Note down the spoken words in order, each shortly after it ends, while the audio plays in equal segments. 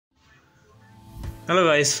Hello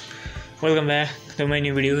guys, welcome back to my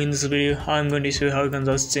new video. In this video I'm going to show you how you can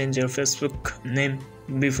just change your Facebook name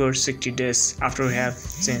before 60 days after you have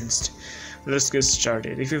changed. Let's get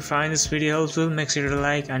started. If you find this video helpful, make sure to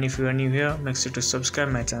like, and if you are new here, make sure to subscribe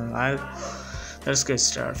my channel. Let's get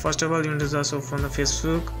started. First of all, you need to just open the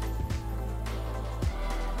Facebook,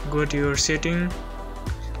 go to your setting,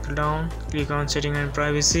 scroll down, click on setting and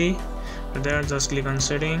privacy. There, just click on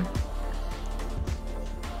setting.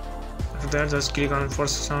 After that, just click on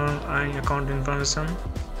personal and account information.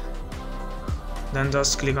 Then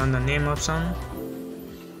just click on the name option.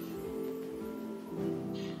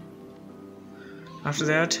 After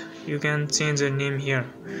that, you can change your name here,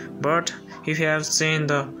 but if you have changed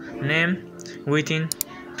the name within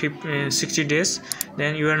 60 days,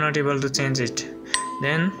 then you are not able to change it.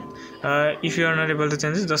 Then if you are not able to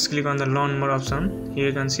change it, just click on the learn more option. Here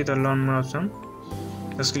you can see the learn more option.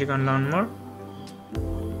 Just click on learn more.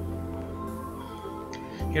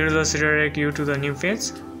 Here will just redirect you to the new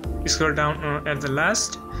page. Scroll down at the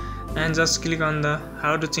last and just click on the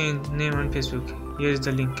how to change name on Facebook. Here is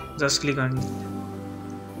the link. Just click on it.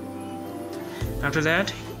 After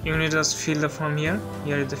that, you need to just fill the form here.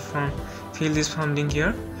 Here is the form. Fill this form link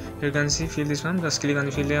here. You can see fill this form. Just click on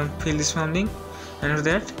the fill this form link. And after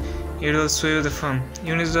that, it will show you the form.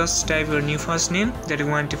 You need to just type your new first name that you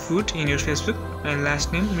want to put in your Facebook and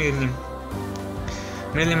last name, middle name.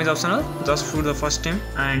 Middle name is optional. Just put the first name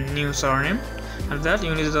and new surname. After that,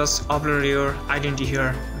 you need to just upload your identity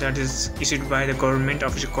here that is issued by the government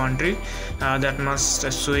of your country. That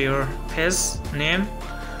must show your face, name,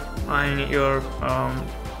 and your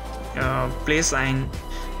place and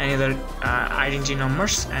any other identity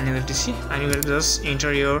numbers and other TC, and you will just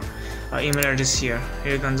enter your email address here.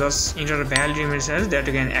 You can just enter a valid email address that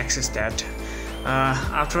you can access that.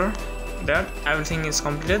 After that everything is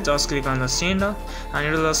completed, just click on the send and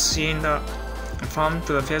it will just send the form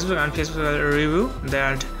to the Facebook, and Facebook will review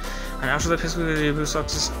that. And after the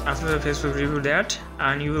Facebook review that,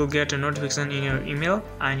 and you will get a notification in your email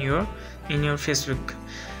and in your Facebook.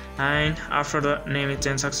 And after the name is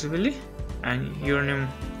changed successfully, and your name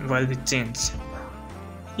will be changed.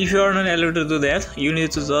 If you are not able to do that, you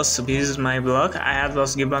need to just visit my blog. I have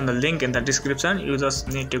just given the link in the description. You just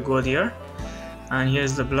need to go there, and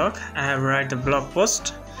here's the blog. I have write the blog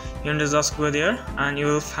post. You need to just go there and you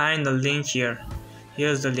will find the link here.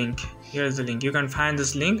 Here's the link. You can find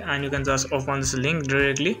this link and you can just open this link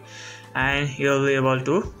directly, and you'll be able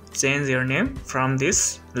to change your name from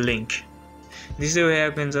this link. This is the way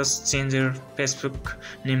you can just change your Facebook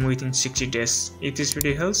name within 60 days. If this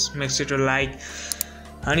video helps, make sure to like,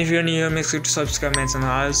 and if you're new here, make sure to subscribe my channel.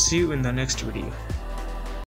 I'll see you in the next video.